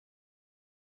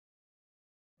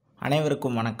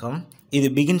அனைவருக்கும் வணக்கம். இது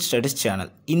பிகின் ஸ்டடிஸ் சேனல்.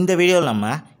 இந்த வீடியோவில் நம்ம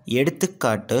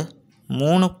எடுத்துக்காட்டு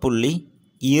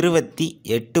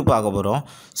 3.28 பார்க்க போகிறோம்.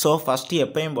 ஸோ ஃபஸ்ட்டு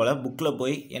எப்பயும் போல் புக்கில்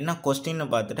போய் என்ன கொஸ்டின்னு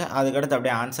பார்த்துட்டு அதுக்கடுத்து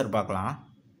அப்படியே ஆன்சர் பார்க்கலாம்.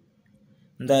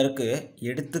 இந்த இருக்குது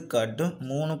எடுத்துக்காட்டு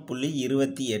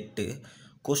 3.28.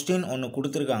 கொஸ்டின் ஒன்று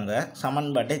கொடுத்துருக்காங்க,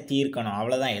 சமன்பாட்டை தீர்க்கணும்.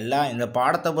 அவ்வளோதான். இந்த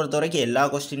பாடத்தை பொறுத்த வரைக்கும் எல்லா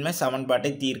கொஸ்டினுமே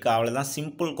சமன்பாட்டை தீர்க்க, அவ்வளோதான்.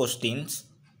 Simple questions.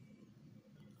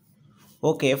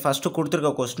 ஓகே, ஃபஸ்ட்டு கொடுத்துருக்க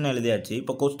கொஸ்டின் எழுதியாச்சு.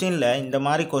 இப்போ கொஸ்டினில் இந்த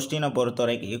மாதிரி கொஸ்டினை பொறுத்த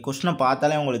வரைக்கும் கொஸ்டினை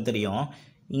பார்த்தாலே உங்களுக்கு தெரியும்.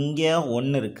 இங்கே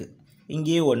ஒன்று இருக்குது,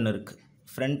 இங்கேயும் ஒன்று இருக்குது,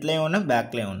 ஃப்ரண்ட்லேயும் ஒன்று,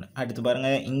 பேக்லேயும் ஒன்று. அடுத்து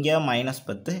பாருங்கள், இங்கே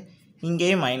 -10,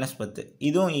 இங்கேயும் -10,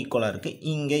 இதுவும் ஈக்குவலாக இருக்குது.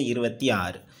 இங்கே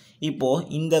 26. இப்போது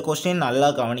இந்த கொஸ்டின் நல்லா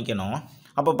கவனிக்கணும்.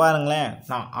 அப்போ பாருங்களேன்,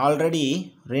 நான் ஆல்ரெடி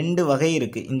 2 வகை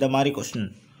இருக்குது இந்த மாதிரி கொஸ்டின்.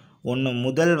 ஒன்று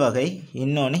முதல் வகை,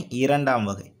 இன்னொன்று இரண்டாம்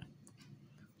வகை.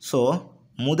 ஸோ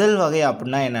முதல் வகை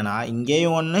அப்படின்னா என்னென்னா,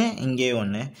 இங்கேயும் ஒன்று, இங்கேயும்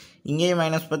ஒன்று, இங்கேயும்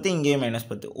 -10, இங்கேயும்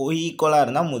 -10 ஈக்குவலாக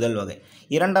இருந்தால் முதல் வகை.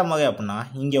 இரண்டாம் வகை அப்படின்னா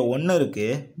இங்கே ஒன்று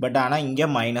இருக்குது, பட் ஆனால் இங்கே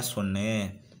 -1,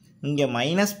 இங்கே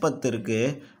 -10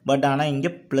 இருக்குது, பட் ஆனால் இங்கே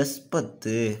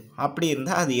 +10, அப்படி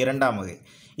இருந்தால் அது இரண்டாம் வகை.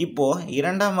 இப்போது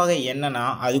இரண்டாம் வகை என்னென்னா,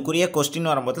 அதுக்குரிய கொஸ்டின்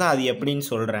வரும்போது அது எப்படின்னு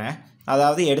சொல்கிறேன்.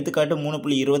 அதாவது எடுத்துக்காட்டு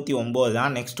 3.29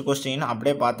 தான் நெக்ஸ்ட் கொஸ்டின்.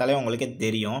 அப்படியே பார்த்தாலே உங்களுக்கே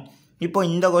தெரியும். இப்போது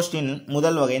இந்த கொஸ்டின்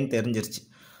முதல் வகைன்னு தெரிஞ்சிருச்சு.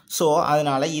 ஸோ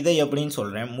அதனால் இதை எப்படின்னு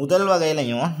சொல்கிறேன். முதல்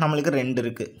வகையிலையும் நம்மளுக்கு 2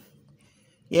 இருக்குது.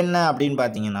 என்ன அப்படின்னு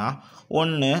பார்த்தீங்கன்னா,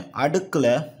 ஒன்று அடுக்கில்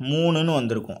 3ன்னு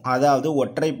வந்திருக்கும், அதாவது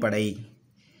ஒற்றைப்படை.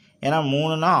 ஏன்னா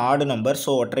 3னா ஆடு நம்பர்,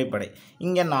 ஸோ ஒற்றைப்படை.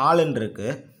 இங்கே 4ன்னு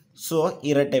இருக்குது, ஸோ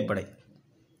இரட்டைப்படை.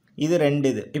 இது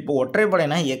 2 இது. இப்போ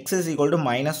ஒற்றைப்படைனா x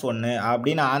 -1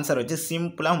 அப்படின்னு ஆன்சர் வச்சு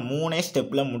சிம்பிளாக 3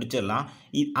 ஸ்டெப்பில் முடிச்சிடலாம்.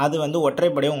 அது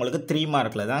ஒற்றைப்படை உங்களுக்கு 3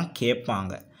 மார்க்கில் தான்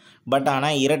கேட்பாங்க. பட்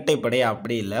ஆனால் இரட்டைப்படை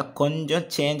அப்படி இல்லை, கொஞ்சம்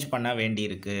சேஞ்ச் பண்ண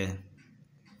வேண்டியிருக்கு.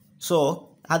 ஸோ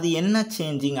அது என்ன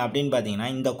சேஞ்சிங் அப்படின்னு பார்த்தீங்கன்னா,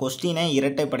 இந்த கொஸ்டினே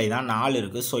இரட்டைப்படை தான், 4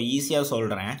 இருக்குது. ஸோ ஈஸியாக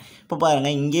சொல்கிறேன். இப்போ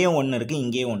பாருங்கள், இங்கேயும் ஒன்று இருக்குது,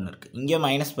 இங்கேயும் ஒன்று இருக்குது, இங்கே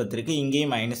 -10 இருக்குது,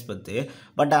 இங்கேயும் -10.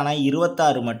 பட் ஆனால்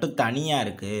 26 மட்டும் தனியாக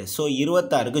இருக்குது. ஸோ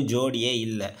 26க்கு ஜோடியே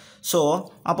இல்லை. ஸோ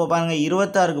அப்போ பாருங்கள்,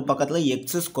 26க்கு பக்கத்தில்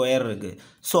x² இருக்குது.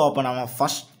 ஸோ அப்போ நம்ம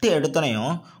ஃபஸ்ட்டு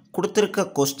எடுத்தனையும்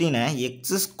கொடுத்துருக்க கொஸ்டினை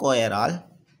x²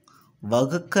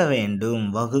 வகுக்க வேண்டும்.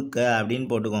 வகுக்க அப்படின்னு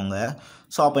போட்டுக்கோங்க.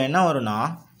 ஸோ அப்போ என்ன வரும்னா,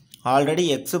 ஆல்ரெடி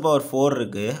x⁴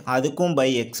 இருக்குது, அதுக்கும்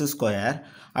x².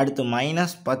 அடுத்து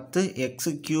 -10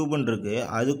 x³ இருக்குது,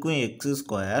 அதுக்கும் x²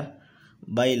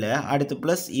 பையில். அடுத்து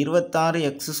 +26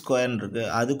 x² இருக்குது,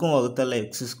 அதுக்கும் வகுத்தல்ல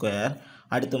x².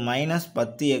 அடுத்து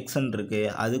 -10 x இருக்குது,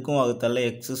 அதுக்கும் வகுத்தல்ல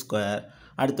x².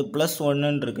 அடுத்து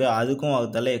 +1 இருக்குது, அதுக்கும்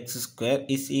வகுத்தல்ல x²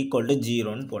 =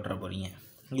 0ன்னு போட்டுற போகிறீங்க.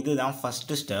 இதுதான்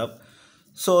ஃபஸ்ட்டு ஸ்டெப்.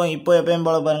 ஸோ இப்போ எப்பயும்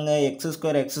போல் பாருங்கள், x²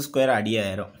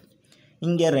 அடியாயிரும்.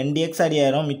 இங்கே 2x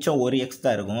அடியாயிரும், மிச்சம் 1x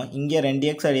தான் இருக்கும். இங்கே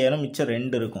 2x அடியாயிரும், மிச்சம்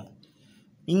 2 இருக்கும்.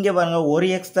 இங்கே பாருங்கள்,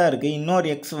 1x தான் இருக்குது, இன்னொரு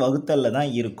x வகுத்தலில் தான்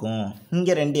இருக்கும்.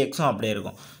 இங்கே 2xம் அப்படியே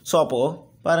இருக்கும். ஸோ அப்போது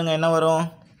பாருங்கள் என்ன வரும்,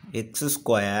 x²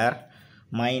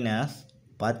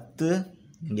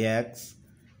 -10x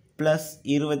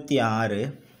 +26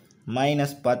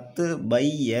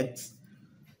 -10/x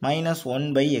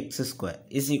 -1/x²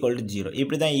 = 0.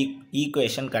 இப்படி தான்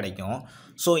ஈக்குவேஷன் கிடைக்கும்.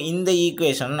 ஸோ இந்த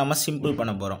ஈக்குவேஷன் நம்ம சிம்பிள்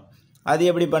பண்ண போகிறோம். அது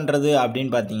எப்படி பண்ணுறது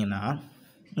அப்படின்னு பார்த்தீங்கன்னா,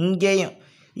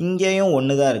 இங்கேயும்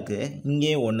ஒன்று தான் இருக்குது,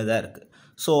 இங்கேயும் ஒன்று தான் இருக்குது.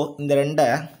 ஸோ இந்த 2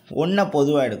 1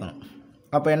 பொதுவாக எடுக்கணும்.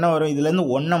 அப்போ என்ன வரும், இதுலேருந்து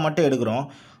 1 மட்டும் எடுக்கிறோம்.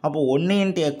 அப்போ 1 ×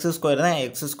 x² தான்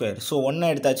x². ஸோ 1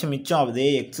 எடுத்தாச்சு, மிச்சம் அதே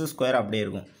x² அப்படியே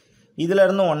இருக்கும்.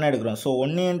 இதிலேருந்து 1 எடுக்கிறோம். ஸோ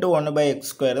 1 ×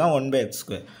 1/x² தான்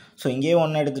 1/x². ஸோ இங்கேயும்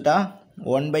 1 எடுத்துட்டா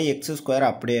 1/x²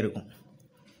 அப்படியே இருக்கும்.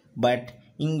 பட்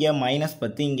இங்கே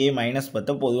 -10, இங்கேயும்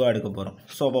 -10 பொதுவாக எடுக்க போகிறோம்.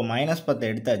 ஸோ அப்போ -10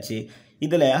 எடுத்தாச்சு.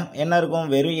 இதில் என்ன இருக்கும்,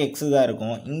 வெறும் x தான்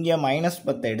இருக்கும். இங்கே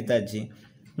 -10 எடுத்தாச்சு,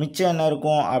 மிச்சம் என்ன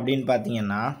இருக்கும் அப்படின்னு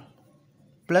பார்த்தீங்கன்னா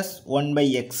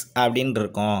 +1/x அப்படின்னு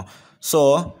இருக்கும். ஸோ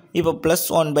இப்போ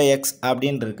 +1/x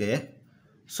அப்படின்னு இருக்குது.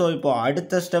 ஸோ இப்போ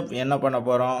அடுத்த ஸ்டெப் என்ன பண்ண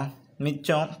போகிறோம்,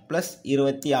 மிச்சம்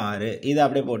 +26 இதை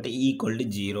அப்படியே போட்டு =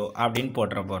 0 அப்படின்னு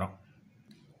போட்டுற போகிறோம்.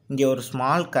 இங்கே ஒரு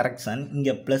ஸ்மால் கரெக்ஷன்,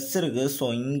 இங்கே ப்ளஸ் இருக்குது. ஸோ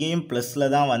இங்கேயும்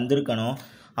ப்ளஸில் தான் வந்திருக்கணும்.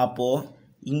 அப்போது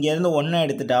இங்கேருந்து 1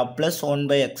 எடுத்துட்டா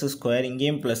 +1/x²,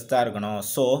 இங்கேயும் ப்ளஸ் தான் இருக்கணும்.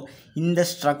 ஸோ இந்த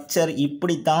ஸ்ட்ரக்சர்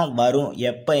இப்படி தான் வரும்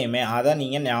எப்பயுமே. அதை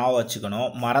நீங்கள் ஞாபகம்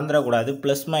வச்சுக்கணும், மறந்துடக்கூடாது.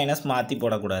 ப்ளஸ் மைனஸ் மாற்றி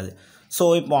போடக்கூடாது. ஸோ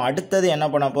இப்போ அடுத்தது என்ன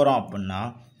பண்ண போகிறோம் அப்படின்னா,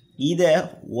 இதை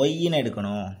ஒய்ன்னு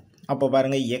எடுக்கணும். அப்போ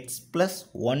பாருங்கள், x +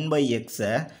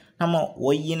 1/xஐ நம்ம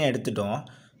ஒய்ன்னு எடுத்துட்டோம்.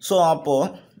 ஸோ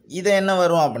அப்போது இது என்ன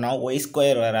வரும் அப்படின்னா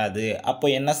y² வராது. அப்போ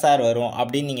என்ன சார் வரும்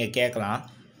அப்படின்னு நீங்கள் கேட்கலாம்.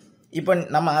 இப்போ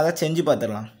நம்ம அதை செஞ்சு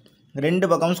பார்த்துடலாம். 2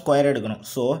 பக்கம் ஸ்கொயர் எடுக்கணும்.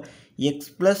 So x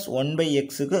 +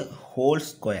 1/xக்கு whole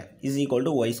square =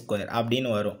 y² அப்படின்னு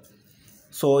வரும்.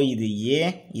 ஸோ இது ஏ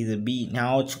இது பி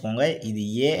ஞாபகம் வச்சுக்கோங்க. இது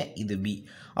ஏ இது பி.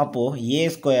 அப்போது ஏ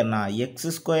ஸ்கொயர்னா X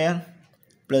square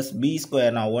plus B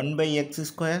ஸ்கொயர்னா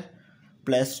 1/x²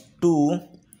 plus 2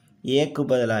 ஏக்கு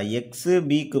பதிலாக எக்ஸு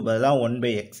பிக்கு பதிலாக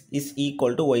 1/x is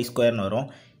equal to Y ஸ்கொயர்னு வரும்.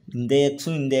 இந்த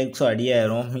எக்ஸும் இந்த எக்ஸும்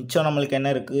அடியாயிரும். மிச்சம் நம்மளுக்கு என்ன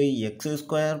இருக்குது? X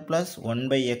square plus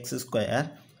 1/x²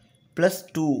 plus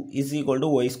 2 is equal to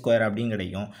Y square அப்படின்னு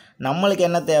கிடைக்கும். நம்மளுக்கு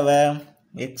என்ன தேவை?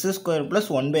 எக்ஸ் ஸ்கொயர் ப்ளஸ்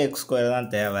 1/x²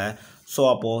 தான் தேவை. ஸோ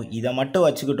அப்போது இதை மட்டும்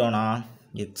வச்சுக்கிட்டோன்னா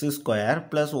X square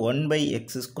plus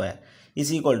 1/x²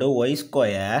 is equal to Y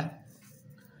square.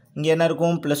 இங்கே என்ன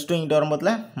இருக்கும்? +2 இங்கிட்ட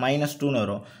வரும்போதில் -2ன்னு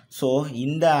வரும். ஸோ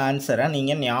இந்த ஆன்சரை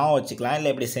நீங்கள் ஞாபகம் வச்சுக்கலாம், இல்லை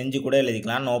இப்படி செஞ்சு கூட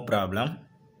எழுதிக்கலாம், நோ ப்ராப்ளம்.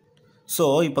 ஸோ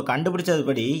இப்போ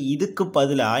கண்டுபிடிச்சதுபடி இதுக்கு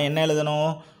பதிலாக என்ன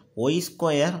எழுதணும்? y²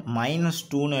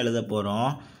 -2ன்னு எழுத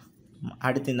போகிறோம்.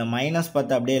 அடுத்து இந்த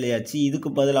 -10 அப்படியே எழுதியாச்சு. இதுக்கு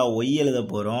பதிலாக y எழுத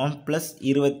போகிறோம். ப்ளஸ்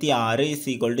 26 இஸ்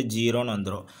ஈக்குவல் டு 0ன்னு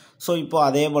வந்துடும். ஸோ இப்போது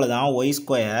அதே போல் தான்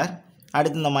y².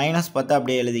 அடுத்து இந்த -10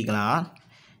 அப்படியே எழுதிக்கலாம்.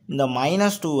 இந்த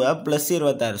 -2வை ப்ளஸ்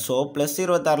 26. ஸோ ப்ளஸ்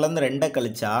 26லேருந்து 2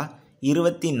 கழிச்சா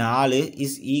 24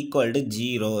 இஸ் ஈக்குவல் டு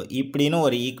 0 இப்படின்னு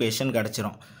ஒரு ஈக்குவேஷன்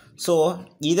கிடச்சிரும். ஸோ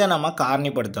இதை நம்ம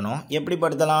காரணிப்படுத்தணும். எப்படி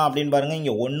படுத்தலாம் அப்படின்னு பாருங்கள்.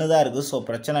 இங்கே 1 தான் இருக்குது. ஸோ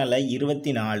பிரச்சனை இல்லை.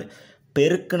 24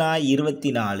 பெருக்குனா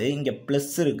 24, இங்கே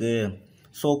ப்ளஸ் இருக்குது.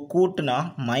 ஸோ கூட்டுனா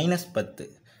 -10.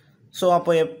 ஸோ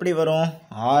அப்போ எப்படி வரும்?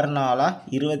 6 4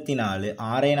 24,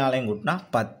 6 4 கூட்டினா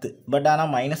 10. பட்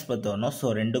ஆனால் -10 வரணும். ஸோ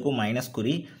ரெண்டுக்கும் மைனஸ்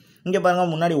குறி. இங்கே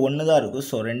பாருங்கள், முன்னாடி 1 தான் இருக்குது.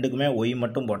 ஸோ ரெண்டுக்குமே ஒய்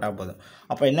மட்டும் போட்டால் போதும்.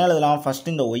 அப்போ என்ன எழுதலாம்?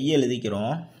 ஃபஸ்ட்டு இந்த ஒய்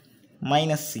எழுதிக்கிறோம்,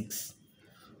 -6.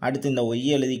 அடுத்து இந்த ஒய்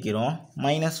எழுதிக்கிறோம்,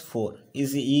 -4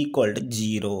 இஸ் ஈக்குவல் டு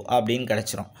 0 அப்படின்னு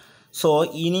கிடச்சிரும். ஸோ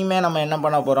இனிமேல் நம்ம என்ன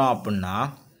பண்ண போகிறோம் அப்படின்னா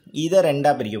இதை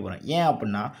ரெண்டாக பிரிக்க போகிறோம். ஏன்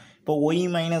அப்படின்னா இப்போ Y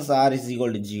 -r is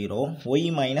equal to 0, Y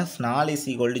 -4 is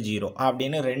equal to 0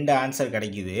 அப்படின்னு 2 ஆன்சர்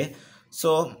கிடைக்குது. ஸோ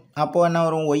அப்போது என்ன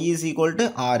வரும்? Y is equal to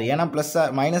R. ஏன்னா ப்ளஸ்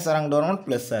ஆர் -r அங்கிட்டு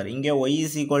வரும்போது +r. இங்கே ஒய்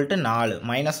இஸ் ஈக்குவல் டு 4,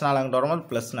 -4 அங்கிட்டு வரும்போது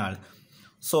 +4.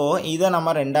 ஸோ இதை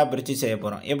நம்ம ரெண்டாக பிரித்து செய்ய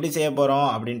போகிறோம். எப்படி செய்ய போகிறோம்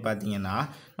அப்படின்னு பார்த்தீங்கன்னா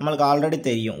நம்மளுக்கு ஆல்ரெடி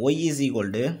தெரியும் Y is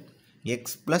equal to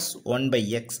X plus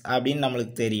 1/x அப்படின்னு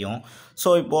நம்மளுக்கு தெரியும். ஸோ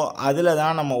இப்போது அதில்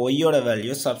தான் நம்ம ஒய்யோட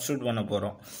வேல்யூ சப்ஸ்டியூட் பண்ண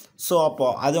போகிறோம். ஸோ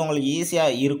அப்போது அது உங்களுக்கு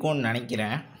ஈஸியாக இருக்கும்னு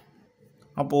நினைக்கிறேன்.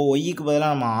 அப்போது ஒய்க்கு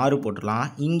பதிலாக நம்ம 6 போட்டுடலாம்.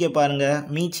 இங்கே பாருங்கள்,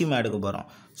 மீச்சியமாக எடுக்க போகிறோம்.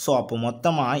 ஸோ அப்போ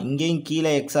மொத்தமாக இங்கேயும்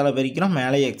கீழே எக்ஸால் பெருக்கிறோம்,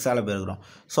 மேலேயும் எக்ஸால் பெருக்கிறோம்.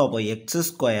 ஸோ அப்போ x²,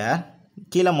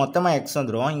 கீழே மொத்தமாக எக்ஸ்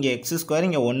வந்துடும். இங்கே x²,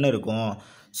 இங்கே 1 இருக்கும்.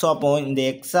 ஸோ அப்போது இந்த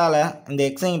எக்ஸை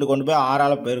இங்கிட்டு கொண்டு போய்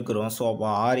 6ஆல் பெருக்கிறோம். ஸோ அப்போ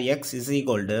 6x is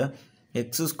equal to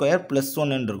x² +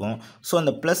 1 இருக்கும். ஸோ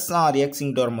அந்த ப்ளஸ் 6x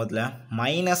இங்கிட்டு வரும்போதில்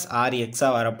 -6x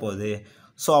வரப்போகுது.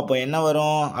 ஸோ அப்போ என்ன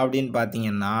வரும் அப்படின்னு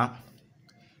பார்த்தீங்கன்னா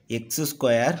x²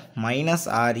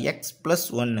 -6x +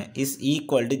 1 is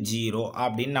equal to 0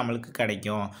 அப்படின்னு நம்மளுக்கு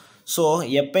கிடைக்கும். ஸோ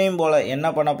எப்பயும் போல் என்ன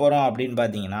பண்ண போகிறோம் அப்படின்னு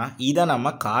பார்த்தீங்கன்னா இதை நம்ம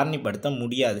காரணிப்படுத்த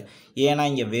முடியாது. ஏன்னா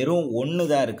இங்கே வெறும் 1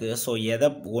 தான் இருக்குது. ஸோ எதை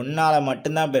 1ஆல்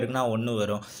மட்டும்தான் பெருக்குனா 1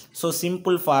 வரும். ஸோ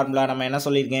சிம்பிள் ஃபார்முலா நம்ம என்ன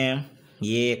சொல்லியிருக்கேன்?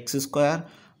 ax²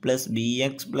 +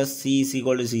 bx + c is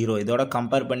equal to 0. இதோட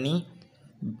கம்பேர் பண்ணி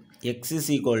x is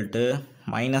equal to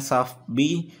 -b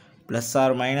 ±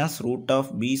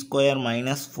 √b²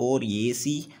 -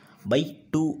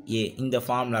 4ac/2a இந்த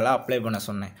ஃபார்முலாவில் அப்ளை பண்ண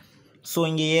சொன்னேன். ஸோ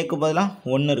இங்கே ஏக்கு பதிலாக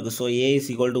 1 இருக்குது. So a is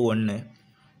equal to 1,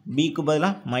 பிக்கு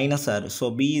பதிலாக -r. So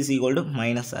b is equal to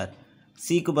 -r,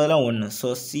 சிக்கு பதிலாக 1. So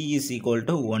c is equal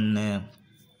to 1.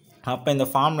 அப்போ இந்த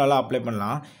ஃபார்முலாவில் அப்ளை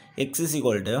பண்ணலாம். x இஸ்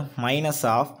ஈக்குவல் டு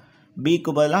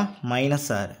பிக்கு பதிலாக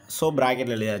 -r. ஸோ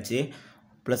ப்ராக்கெட்டில் எழுதியாச்சு.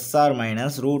 +r -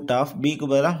 √bக்கு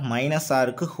பதிலாக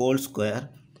 -rக்கு ²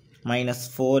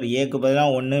 -4, ஏக்கு பதிலாக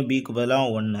 1, பிக்கு பதிலாக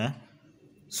 1.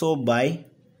 ஸோ பை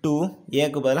 2,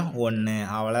 ஏக்கு பதிலாக 1.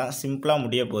 அவ்வளோ சிம்பிளாக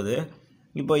முடிய போகுது.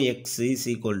 இப்போ X is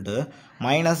equal to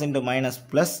minus into minus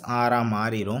plus ஆறாக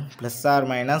மாறிடும். +r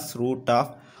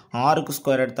 - ஆறுக்கு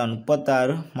ஸ்கொயர் எடுத்தால்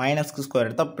 36, மைனஸ்க்கு ஸ்கொயர்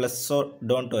எடுத்தால் ப்ளஸ். ஸோ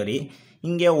டோன்ட் வரி,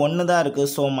 இங்கே 1 தான்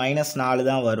இருக்குது. ஸோ -4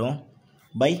 தான் வரும்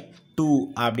பை 2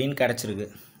 அப்படின்னு கிடச்சிருக்கு.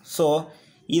 ஸோ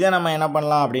இதை நம்ம என்ன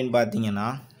பண்ணலாம் அப்படின்னு பார்த்தீங்கன்னா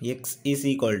எக்ஸ் இஸ்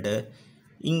ஈக்குவல் டு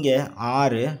இங்கே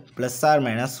 6 +r -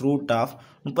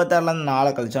 √36லேருந்து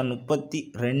 4 கழிச்சா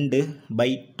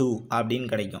 32/2 அப்படின்னு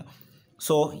கிடைக்கும்.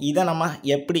 ஸோ இதை நம்ம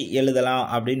எப்படி எழுதலாம்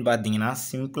அப்படின்னு பார்த்தீங்கன்னா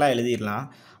சிம்பிளாக எழுதிடலாம்.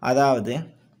 அதாவது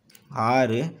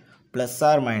 6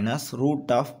 +r -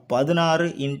 √16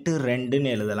 × 2ன்னு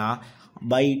எழுதலாம்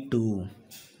பை 2.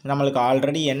 நம்மளுக்கு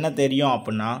ஆல்ரெடி என்ன தெரியும்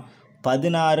அப்படின்னா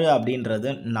 16 அப்படின்றது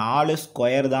 4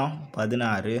 ஸ்கொயர் தான்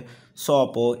 16. ஸோ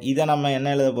அப்போது இதை நம்ம என்ன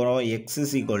எழுத போகிறோம்? X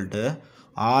is equal to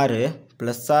 6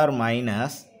 +r -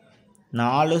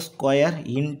 4 square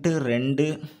 ×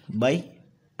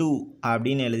 2/2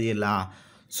 அப்படின்னு எழுதிடலாம்.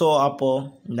 ஸோ அப்போது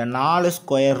இந்த 4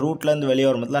 ஸ்கொயர் ரூட்லேருந்து வெளியே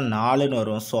வரும்போது 4ன்னு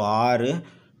வரும். ஸோ 6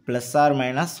 ப்ளஸ் ஆர்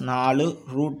மைனஸ் 4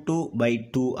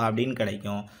 √2/2 அப்படின்னு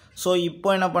கிடைக்கும். ஸோ இப்போ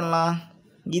என்ன பண்ணலாம்,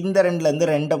 இந்த ரெண்டுலேருந்து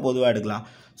 2 பொதுவாக எடுக்கலாம்.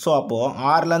 ஸோ அப்போது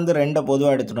 6லேருந்து 2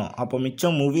 பொதுவாக எடுத்துட்டோம். அப்போ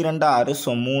மிச்சம் மூவி 2 6,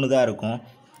 ஸோ 3 தான் இருக்கும்.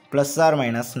 ப்ளஸ் ஆர்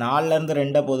மைனஸ் 4லேருந்து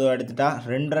 2 பொதுவாக எடுத்துட்டா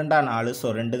 2 2 4, ஸோ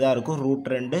 2 தான் இருக்கும்.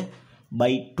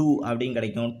 √2/2 அப்படின்னு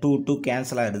கிடைக்கும். 2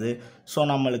 கேன்சல் ஆகிடுது. ஸோ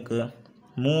நம்மளுக்கு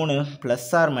 3 ப்ளஸ்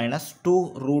ஆர் மைனஸ்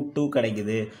 2√2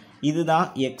 கிடைக்குது. இதுதான்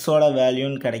எக்ஸோட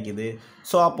வேல்யூன்னு கிடைக்குது.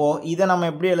 ஸோ அப்போது இதை நம்ம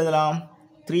எப்படி எழுதலாம்,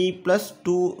 3 +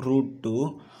 2√2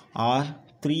 ஆர்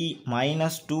 3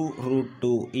 -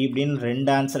 2√2 இப்படின்னு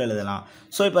 2 ஆன்சர் எழுதலாம்.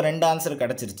 ஸோ இப்போ 2 ஆன்சர்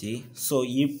கிடச்சிருச்சு. ஸோ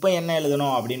இப்போ என்ன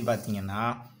எழுதணும் அப்படின்னு பார்த்தீங்கன்னா,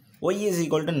 y =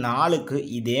 4க்கு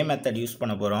இதே மெத்தட் யூஸ்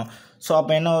பண்ண போகிறோம். ஸோ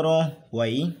அப்போ என்ன வரும்,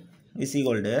 y =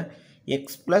 x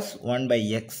 +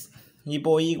 1/x.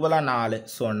 இப்போது y = 4,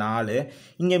 ஸோ 4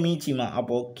 இங்கே மீச்சிமா,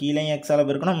 அப்போது கீழே x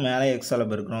அளவு இருக்கணும், மேலே x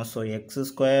அளவு இருக்கணும். ஸோ x²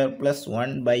 +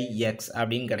 1/x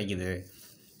அப்படின்னு கிடைக்குது.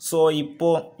 ஸோ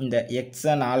இப்போது இந்த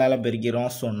எக்ஸை 4ஆல்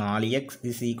பெருக்கிறோம். ஸோ 4x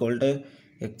 =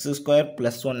 x²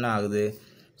 + 1 ஆகுது.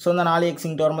 ஸோ இந்த 4x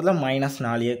இங்கிட்ட வரும்போது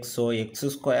 -4x. ஸோ x²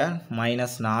 -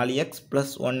 4x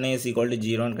 + 1 =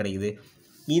 0ன்னு கிடைக்குது.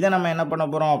 இதை நம்ம என்ன பண்ண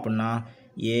போகிறோம் அப்படின்னா,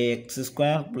 ax²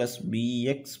 +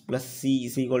 bx + c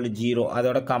 = 0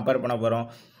 அதோட கம்பேர் பண்ண போகிறோம்.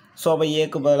 ஸோ அப்போ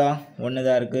ஏக்கு பதிலாக 1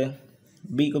 தான் இருக்குது,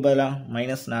 பிக்கு பதிலாக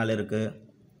 -4 இருக்குது.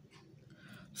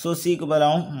 ஸோ சிக்கு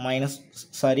பதிலாகவும்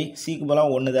சிக்கு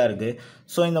பதிலாக 1 தான் இருக்குது.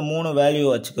 ஸோ இந்த 3 வேல்யூ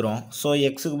வச்சுக்கிறோம். ஸோ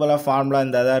எக்ஸுக்கு பதிலாக ஃபார்முலா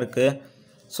இந்த தான் இருக்குது.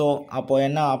 ஸோ அப்போது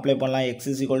என்ன அப்ளை பண்ணலாம், x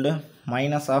 =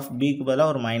 -(b)க்கு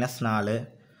பதிலாக ஒரு -4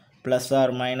 ப்ளஸ்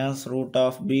ஆர் மைனஸ்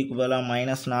 √(b)க்கு பதிலாக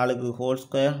 -4க்கு ஹோல்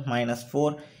ஸ்கொயர்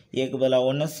 -4, ஏக்கு பதிலாக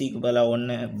 1, சிக்கு பதிலாக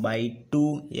 1/2,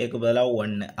 ஏக்கு பதிலாக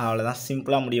 1. அவ்வளோதான்,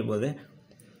 சிம்பிளாக முடிய போகுது.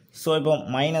 ஸோ இப்போ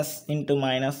minus into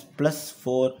minus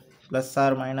 +4 plus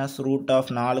R minus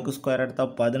 √4க்கு square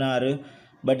எடுத்தால் 16,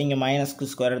 பட் இங்கே மைனஸ்க்கு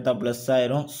ஸ்கொயர் எடுத்தால் ப்ளஸ்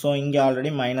ஆயிரும். ஸோ இங்கே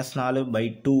ஆல்ரெடி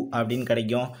 -4/2 அப்படின்னு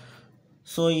கிடைக்கும்.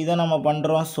 ஸோ இதை நம்ம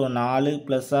பண்ணுறோம். ஸோ 4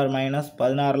 ப்ளஸ் ஆர் மைனஸ்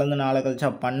 16லேருந்து 4 கழிச்சா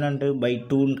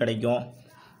 12/2ன்னு கிடைக்கும்.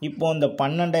 இப்போது இந்த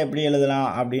 12 எப்படி எழுதலாம்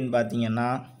அப்படின்னு பார்த்தீங்கன்னா,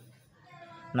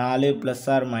 4 ப்ளஸ்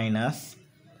ஆர் மைனஸ்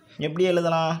எப்படி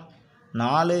எழுதலாம்,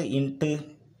 4 ×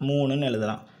 3ன்னு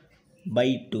எழுதலாம்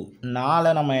 /2.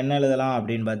 4 நம்ம என்ன எழுதலாம்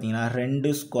அப்படின்னு பார்த்தீங்கன்னா,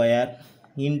 2²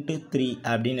 × 3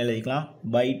 அப்படின்னு எழுதிக்கலாம்.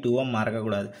 /2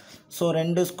 மறக்கக்கூடாது. ஸோ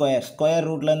 2 ஸ்கொயர்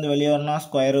ரூட்லேருந்து வெளியே வரணும்,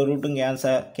 ஸ்கொயர் ரூட்டும்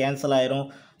கேன்சல் ஆயிரும்.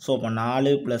 ஸோ இப்போ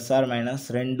 4 ப்ளஸ் ஆர் மைனஸ்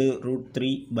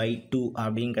 2√3/2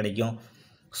 அப்படின்னு கிடைக்கும்.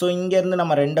 ஸோ இங்கேருந்து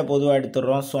நம்ம 2 பொதுவாக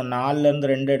எடுத்துடுறோம். ஸோ 4லேருந்து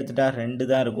 2 எடுத்துட்டா 2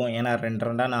 தான் இருக்கும், ஏன்னா 2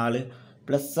 2 4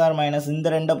 ப்ளஸ் ஆர் மைனஸ் இந்த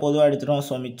 2 பொதுவாக எடுத்துட்டோம்.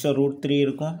 ஸோ மிச்சம் √3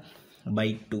 இருக்கும்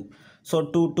 /2. ஸோ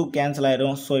 2 கேன்சல்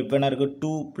ஆயிரும். ஸோ இப்போ என்ன இருக்குது,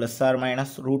 2 ப்ளஸ் ஆர்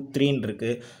மைனஸ் √3ன்னு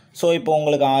இருக்குது. ஸோ இப்போ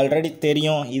உங்களுக்கு ஆல்ரெடி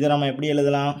தெரியும், இதை நம்ம எப்படி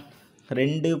எழுதலாம்,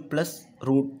 2 +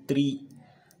 √3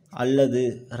 அல்லது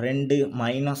 2 -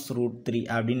 √3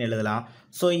 அப்படின்னு எழுதலாம்.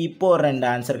 ஸோ இப்போது 2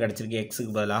 ஆன்சர் கிடச்சிருக்கு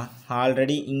எக்ஸுக்கு பதிலாக.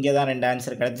 ஆல்ரெடி இங்கே தான் 2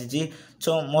 ஆன்சர் கிடச்சிச்சு.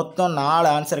 ஸோ மொத்தம் 4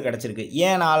 ஆன்சர் கிடச்சிருக்கு.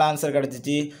 ஏன் 4 ஆன்சர்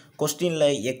கிடச்சிச்சு, கொஸ்டினில்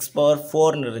x⁴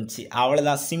 இருந்துச்சு.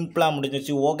 அவ்வளோதான், சிம்பிளாக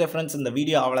முடிஞ்சிச்சு. ஓகே ஃப்ரெண்ட்ஸ், இந்த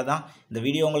வீடியோ அவ்வளோதான். இந்த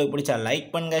வீடியோ உங்களுக்கு பிடிச்சா லைக்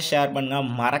பண்ணுங்கள், ஷேர் பண்ணுங்கள்,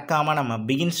 மறக்காமல் நம்ம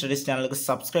பிகின் ஸ்டடீஸ் சேனலுக்கு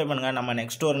சப்ஸ்கிரைப் பண்ணுங்கள். நம்ம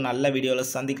நெக்ஸ்ட் ஒரு நல்ல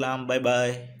வீடியோவில் சந்திக்கலாம். Bye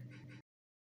bye.